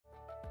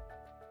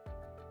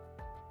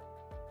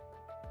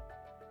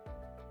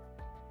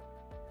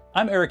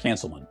I'm Eric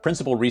Hanselman,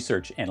 Principal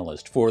Research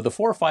Analyst for the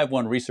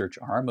 451 research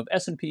arm of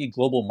S&P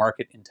Global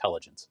Market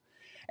Intelligence.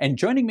 And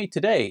joining me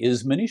today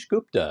is Manish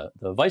Gupta,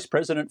 the Vice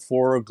President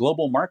for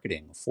Global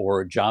Marketing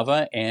for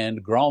Java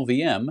and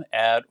GraalVM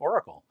at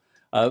Oracle.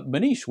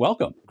 Manish,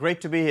 welcome.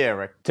 Great to be here,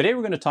 Eric. Today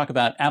we're going to talk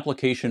about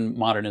application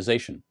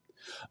modernization,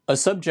 a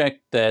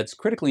subject that's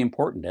critically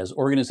important as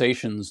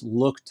organizations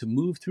look to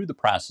move through the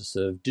process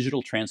of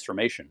digital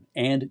transformation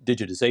and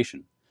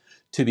digitization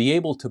to be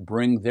able to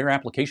bring their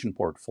application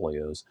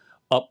portfolios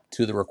up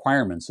to the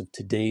requirements of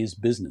today's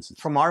businesses.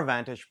 From our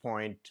vantage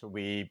point,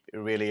 we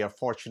really are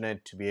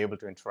fortunate to be able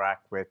to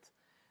interact with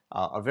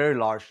a very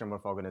large number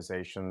of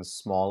organizations,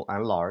 small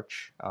and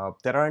large,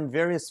 that are in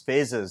various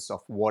phases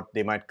of what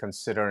they might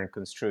consider and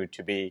construe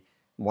to be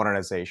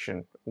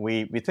modernization.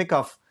 We think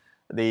of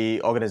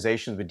the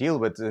organizations we deal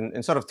with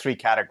in sort of three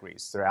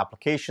categories. Their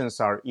applications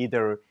are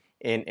either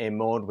in a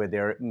mode where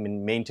they're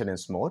in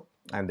maintenance mode,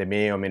 and they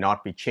may or may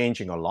not be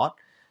changing a lot.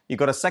 You've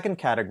got a second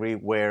category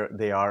where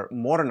they are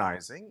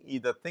modernizing,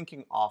 either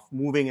thinking of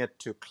moving it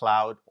to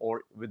cloud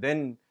or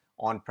within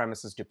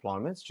on-premises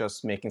deployments,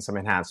 just making some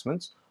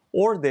enhancements,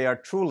 or they are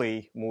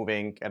truly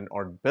moving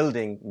or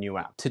building new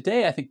apps.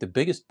 Today, I think the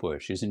biggest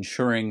push is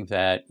ensuring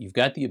that you've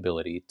got the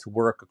ability to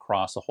work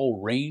across a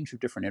whole range of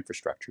different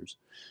infrastructures,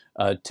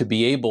 to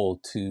be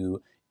able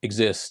to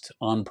exist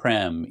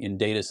on-prem, in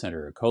data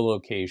center,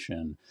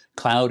 co-location,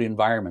 cloud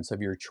environments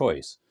of your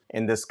choice.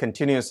 In this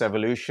continuous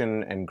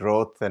evolution and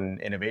growth and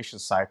innovation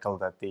cycle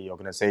that the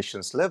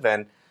organizations live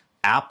in,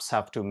 apps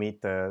have to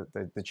meet the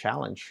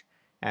challenge.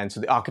 And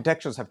so the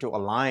architectures have to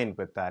align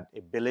with that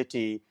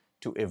ability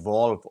to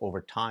evolve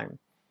over time.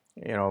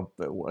 You know,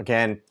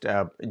 again,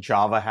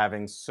 Java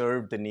having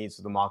served the needs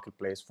of the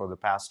marketplace for the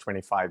past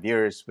 25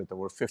 years with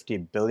over 50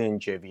 billion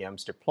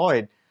JVMs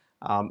deployed,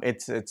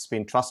 it's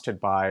been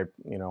trusted by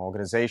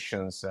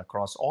organizations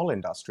across all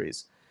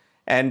industries.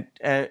 And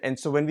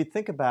so when we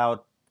think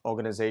about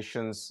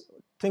organizations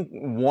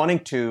wanting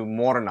to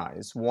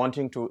modernize,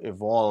 wanting to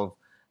evolve,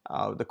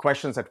 the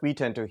questions that we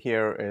tend to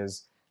hear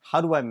is, how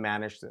do I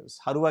manage this?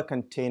 How do I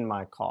contain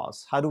my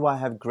costs? How do I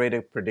have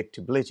greater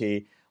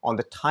predictability on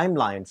the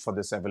timeline for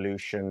this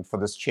evolution, for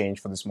this change,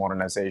 for this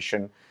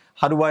modernization?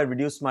 How do I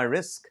reduce my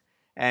risk?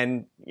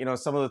 And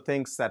some of the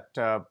things that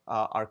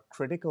are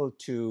critical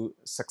to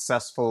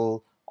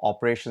successful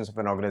operations of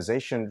an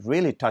organization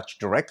really touch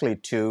directly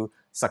to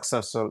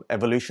successful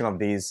evolution of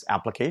these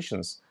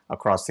applications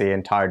across the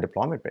entire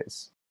deployment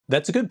base.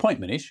 That's a good point,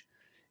 Manish.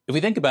 If we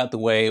think about the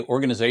way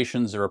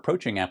organizations are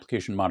approaching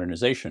application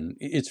modernization,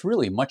 it's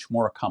really much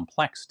more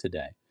complex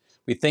today.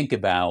 We think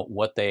about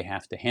what they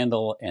have to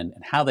handle and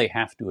how they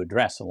have to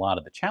address a lot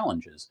of the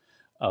challenges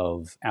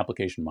of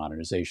application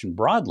modernization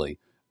broadly.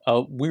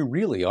 We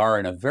really are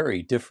in a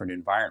very different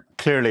environment.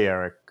 Clearly,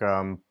 Eric.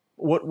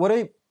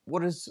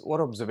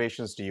 What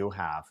observations do you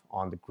have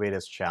on the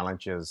greatest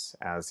challenges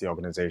as the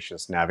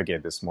organizations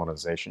navigate this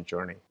modernization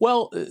journey?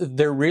 Well,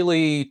 there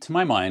really, to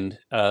my mind,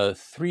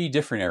 three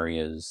different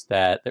areas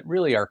that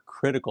really are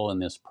critical in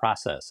this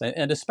process,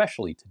 and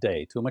especially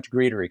today, to a much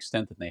greater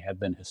extent than they have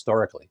been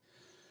historically.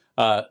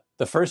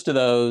 The first of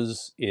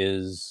those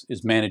is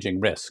managing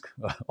risk,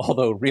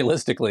 although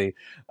realistically,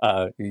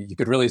 you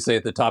could really say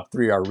the top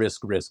three are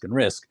risk, risk, and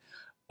risk.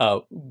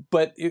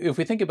 But if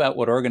we think about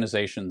what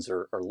organizations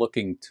are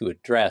looking to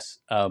address,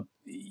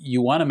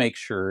 you want to make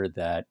sure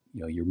that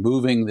you're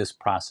moving this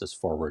process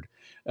forward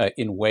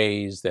in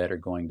ways that are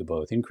going to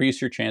both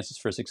increase your chances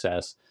for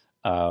success,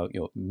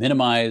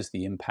 minimize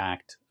the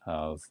impact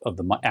of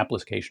the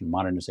application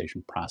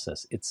modernization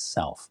process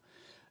itself.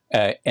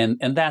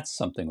 And that's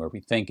something where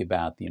we think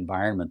about the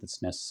environment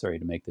that's necessary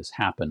to make this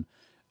happen.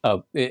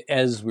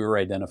 As we were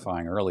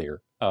identifying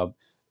earlier,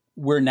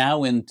 we're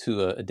now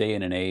into a day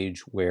and an age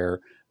where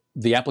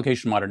the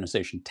application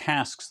modernization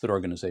tasks that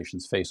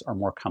organizations face are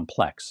more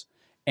complex,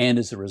 and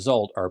as a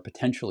result are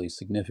potentially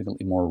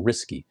significantly more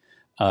risky.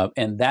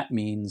 And that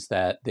means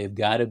that they've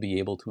got to be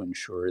able to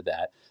ensure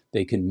that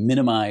they can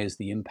minimize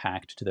the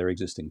impact to their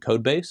existing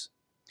code base.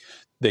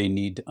 They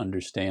need to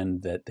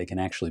understand that they can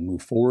actually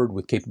move forward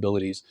with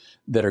capabilities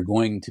that are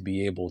going to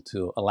be able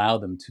to allow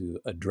them to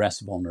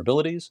address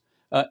vulnerabilities,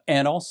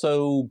 and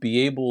also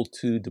be able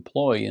to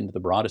deploy into the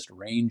broadest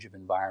range of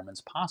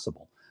environments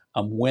possible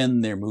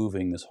when they're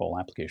moving this whole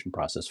application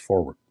process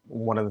forward.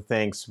 One of the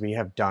things we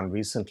have done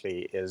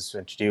recently is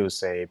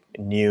introduce a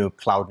new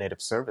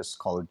cloud-native service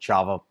called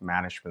Java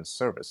Management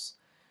Service.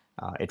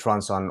 It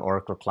runs on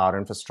Oracle Cloud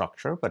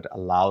Infrastructure, but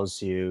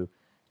allows you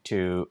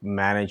to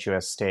manage your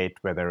estate,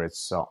 whether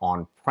it's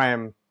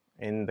on-prem,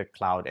 in the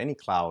cloud, any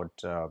cloud,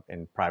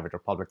 in private or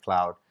public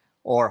cloud,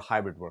 or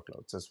hybrid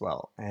workloads as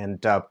well.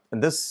 And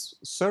this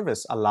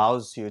service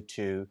allows you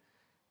to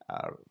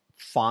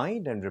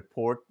find and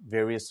report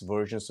various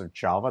versions of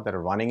Java that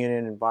are running in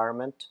an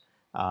environment.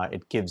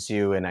 It gives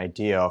you an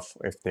idea of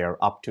if they're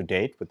up to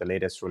date with the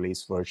latest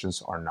release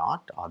versions or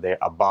not. Are they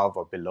above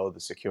or below the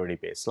security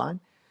baseline?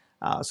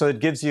 So it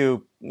gives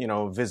you,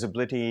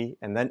 visibility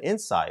and then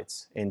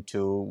insights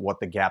into what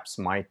the gaps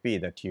might be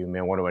that you may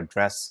want to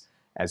address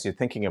as you're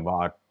thinking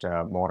about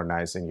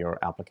modernizing your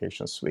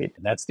application suite.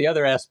 And that's the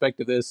other aspect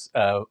of this,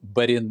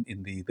 but in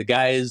the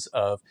guise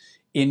of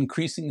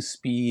increasing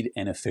speed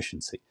and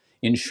efficiency,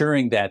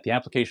 ensuring that the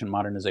application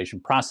modernization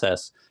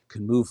process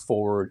can move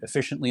forward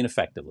efficiently and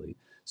effectively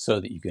so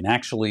that you can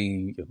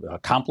actually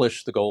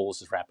accomplish the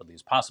goals as rapidly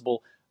as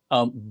possible,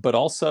 but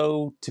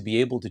also to be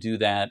able to do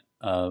that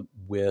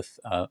with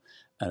a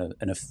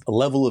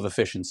level of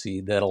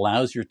efficiency that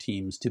allows your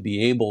teams to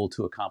be able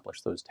to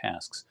accomplish those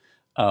tasks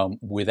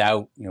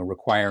without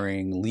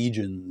requiring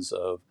legions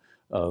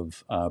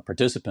of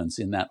participants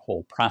in that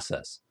whole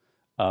process.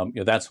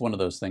 That's one of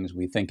those things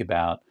we think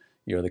about.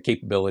 The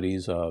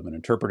capabilities of an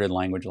interpreted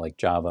language like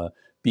Java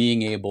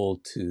being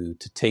able to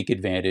take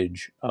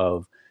advantage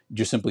of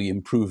just simply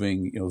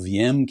improving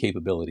VM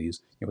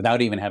capabilities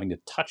without even having to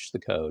touch the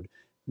code.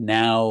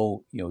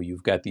 Now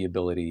you've got the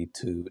ability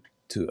to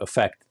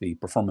affect the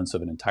performance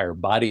of an entire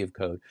body of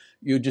code.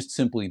 You just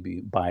simply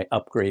by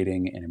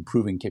upgrading and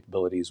improving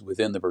capabilities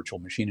within the virtual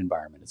machine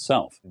environment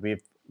itself.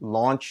 We've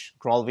launched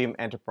GraalVM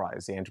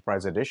Enterprise, the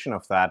enterprise edition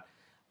of that,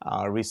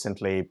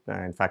 recently.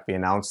 In fact, we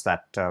announced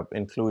that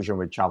inclusion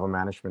with Java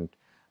Management,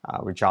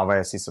 with Java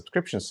SE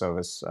subscription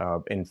service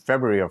in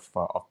February of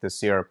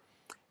this year.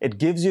 It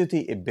gives you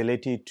the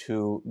ability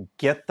to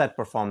get that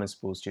performance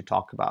boost you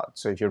talk about.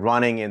 So if you're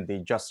running in the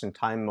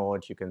just-in-time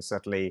mode, you can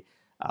certainly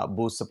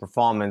boost the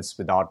performance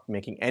without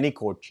making any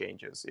code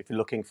changes. If you're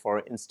looking for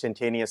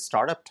instantaneous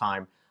startup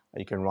time,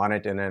 you can run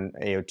it in an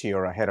AOT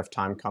or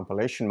ahead-of-time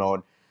compilation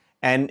mode.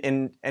 And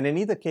in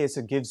either case,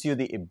 it gives you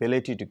the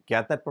ability to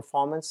get that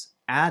performance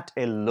at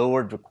a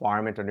lowered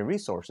requirement on your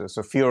resources,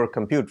 so fewer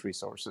compute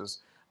resources,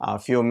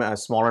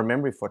 smaller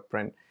memory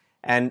footprint.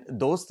 And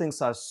those things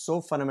are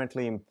so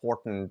fundamentally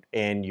important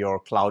in your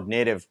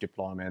cloud-native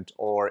deployment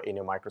or in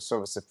your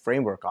microservice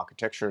framework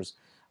architectures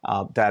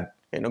that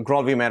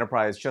GraalVM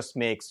Enterprise just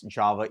makes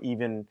Java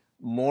even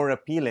more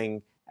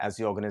appealing as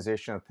the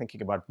organization are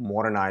thinking about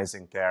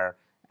modernizing their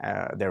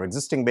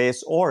existing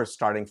base or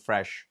starting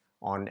fresh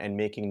on and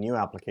making new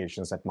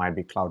applications that might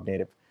be cloud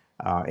native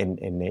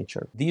in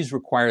nature. These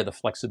require the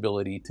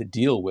flexibility to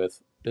deal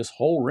with this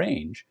whole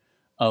range,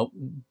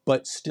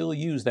 but still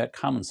use that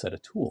common set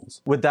of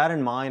tools. With that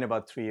in mind,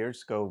 about 3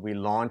 years ago, we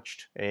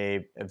launched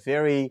a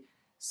very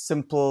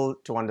simple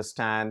to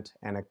understand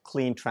and a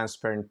clean,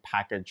 transparent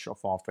package of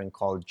offering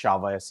called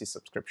Java SE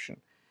subscription.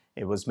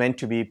 It was meant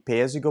to be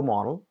pay-as-you-go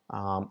model,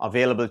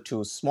 available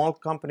to small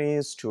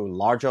companies, to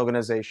large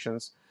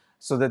organizations,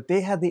 so that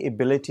they had the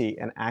ability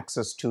and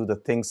access to the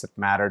things that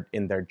mattered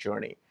in their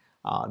journey.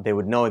 They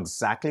would know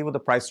exactly what the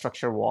price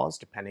structure was,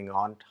 depending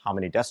on how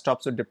many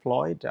desktops are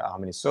deployed, how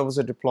many servers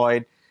are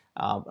deployed,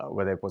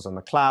 whether it was on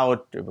the cloud,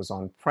 it was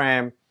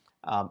on-prem.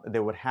 They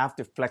would have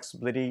the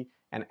flexibility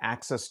and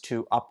access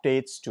to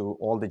updates to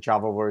all the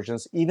Java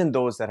versions, even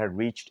those that had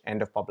reached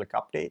end of public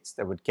updates.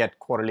 They would get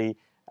quarterly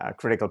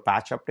critical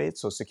patch updates,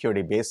 so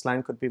security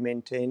baseline could be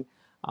maintained.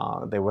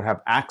 They would have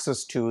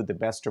access to the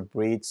best of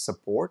breed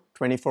support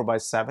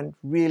 24/7,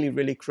 really,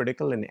 really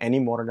critical in any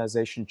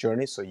modernization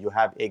journey. So you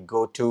have a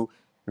go-to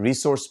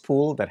resource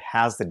pool that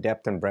has the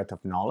depth and breadth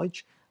of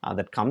knowledge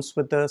that comes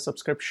with the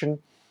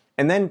subscription.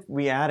 And then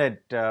we added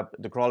the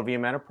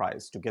GraalVM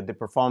Enterprise to get the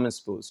performance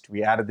boost.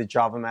 We added the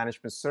Java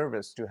Management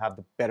Service to have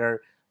the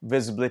better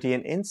visibility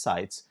and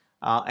insights.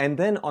 And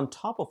then on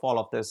top of all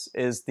of this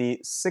is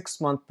the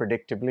 6-month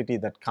predictability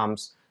that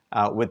comes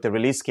with the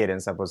release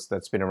cadence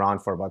that's been around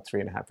for about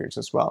 3.5 years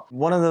as well.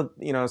 One of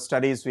the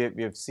studies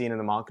we've seen in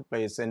the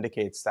marketplace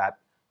indicates that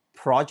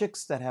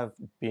projects that have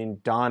been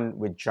done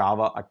with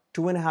Java are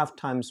 2.5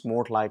 times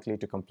more likely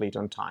to complete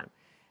on time.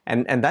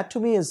 And that to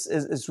me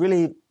is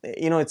really,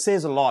 it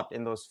says a lot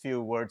in those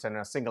few words and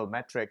a single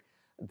metric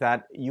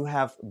that you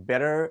have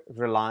better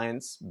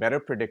reliance, better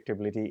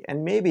predictability,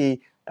 and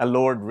maybe a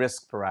lowered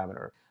risk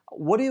parameter.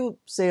 What do you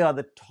say are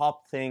the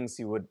top things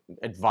you would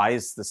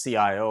advise the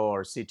CIO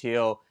or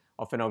CTO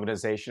of an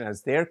organization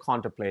as they're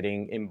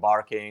contemplating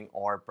embarking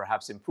or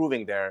perhaps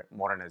improving their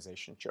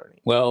modernization journey?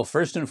 Well,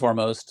 first and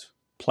foremost,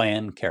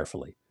 plan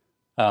carefully.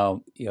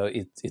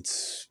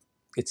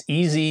 It's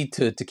easy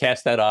to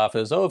cast that off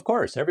as, oh, of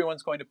course,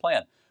 everyone's going to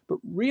plan. But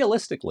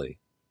realistically,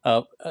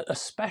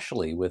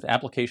 especially with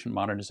application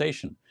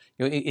modernization,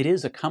 it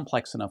is a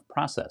complex enough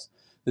process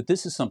that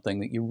this is something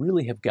that you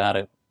really have got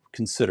to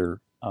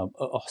consider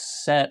a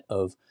set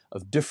of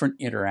different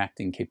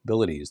interacting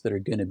capabilities that are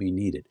going to be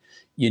needed.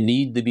 You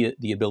need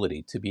the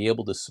ability to be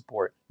able to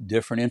support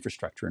different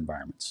infrastructure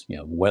environments,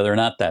 whether or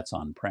not that's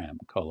on-prem,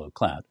 colo,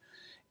 cloud,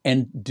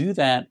 and do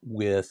that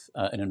with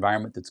an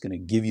environment that's going to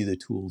give you the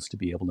tools to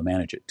be able to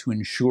manage it, to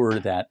ensure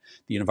that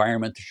the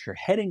environment that you're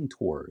heading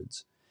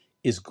towards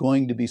is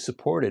going to be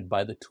supported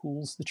by the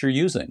tools that you're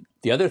using.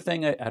 The other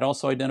thing I'd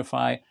also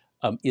identify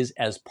is,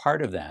 as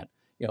part of that,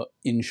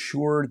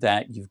 ensure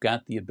that you've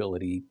got the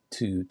ability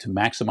to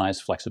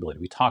maximize flexibility.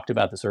 We talked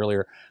about this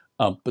earlier,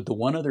 but the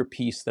one other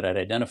piece that I'd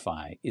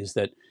identify is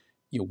that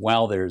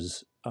while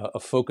there's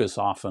a focus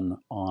often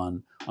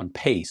on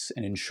pace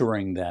and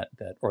ensuring that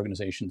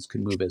organizations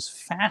can move as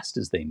fast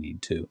as they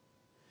need to,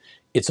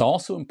 It's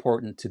also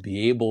important to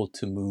be able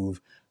to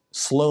move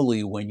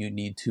slowly when you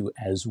need to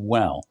as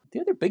well. The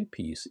other big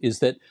piece is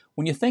that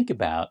when you think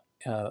about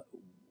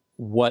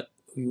what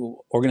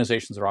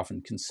organizations are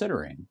often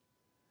considering,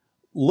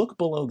 look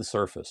below the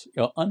surface.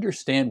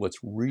 Understand what's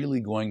really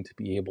going to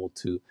be able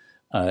to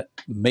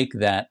make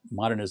that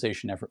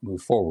modernization effort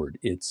move forward.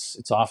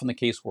 It's often the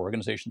case where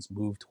organizations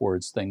move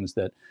towards things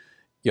that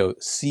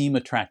seem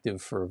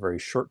attractive for a very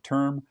short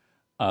term,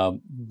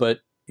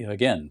 but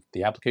again,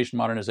 the application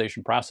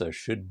modernization process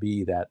should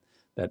be that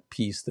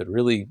piece that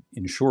really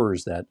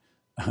ensures that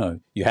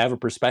you have a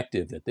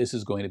perspective that this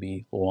is going to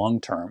be long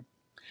term,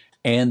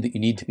 and that you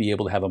need to be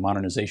able to have a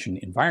modernization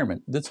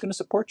environment that's going to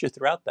support you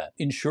throughout that.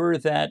 Ensure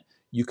that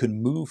you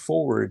can move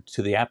forward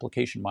to the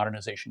application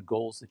modernization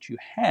goals that you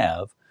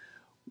have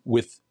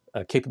with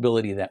a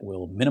capability that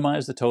will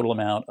minimize the total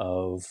amount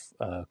of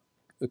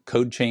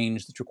code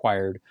change that's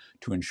required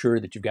to ensure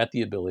that you've got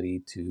the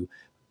ability to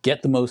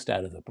get the most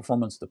out of the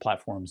performance of the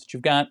platforms that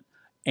you've got,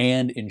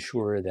 and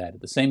ensure that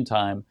at the same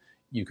time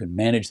you can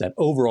manage that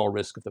overall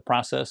risk of the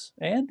process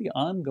and the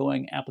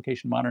ongoing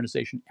application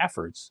modernization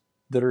efforts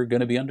that are going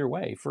to be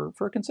underway for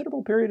a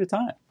considerable period of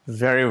time.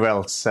 Very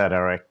well said,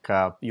 Eric.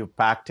 You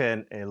packed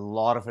in a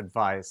lot of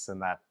advice in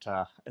that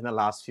in the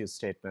last few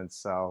statements.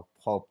 So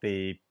hope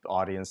the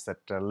audience that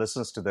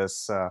listens to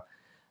this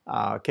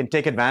can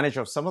take advantage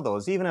of some of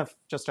those, even if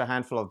just a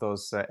handful of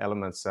those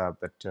elements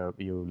that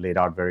you laid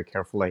out very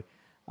carefully.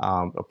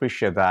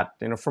 Appreciate that.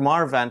 From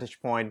our vantage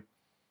point,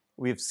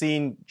 we've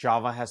seen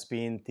Java has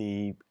been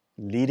the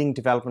leading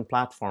development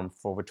platform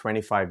for over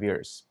 25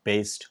 years,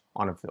 based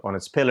on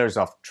its pillars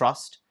of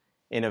trust,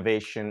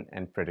 innovation,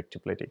 and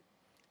predictability.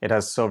 It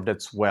has served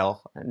us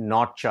well,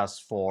 not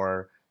just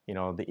for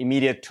the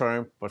immediate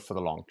term, but for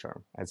the long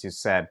term. As you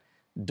said,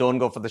 don't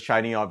go for the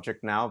shiny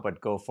object now,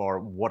 but go for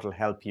what will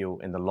help you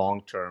in the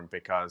long term,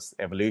 because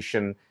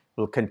evolution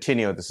will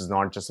continue. This is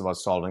not just about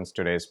solving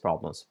today's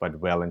problems, but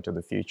well into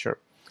the future.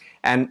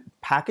 And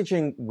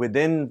packaging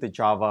within the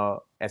Java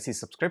SE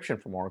subscription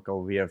from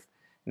Oracle, we have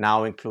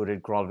now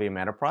included GraalVM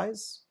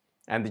Enterprise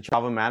and the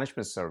Java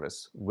Management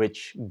Service,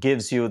 which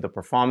gives you the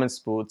performance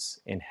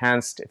boosts,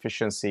 enhanced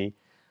efficiency,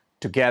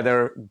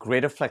 together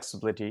greater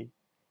flexibility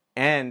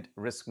and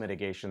risk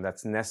mitigation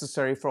that's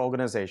necessary for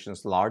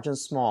organizations, large and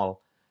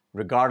small,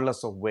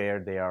 regardless of where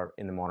they are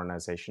in the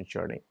modernization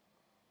journey.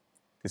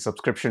 The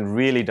subscription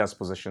really does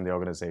position the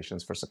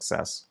organizations for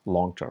success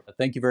long term.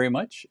 Thank you very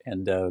much,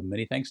 and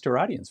many thanks to our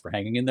audience for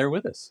hanging in there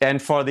with us.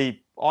 And for the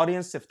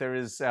audience, if there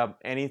is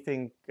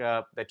anything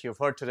that you've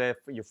heard today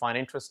you find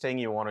interesting,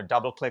 you want to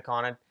double click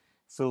on it,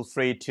 feel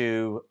free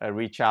to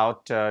reach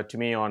out to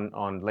me on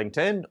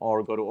LinkedIn,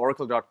 or go to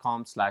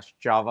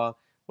oracle.com/Java,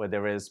 where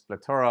there is a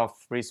plethora of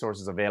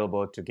resources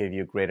available to give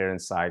you greater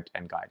insight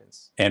and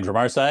guidance. And from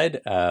our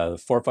side,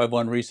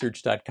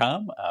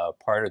 451research.com,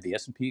 part of the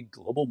S&P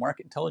Global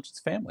Market Intelligence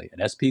family at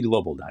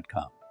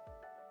spglobal.com.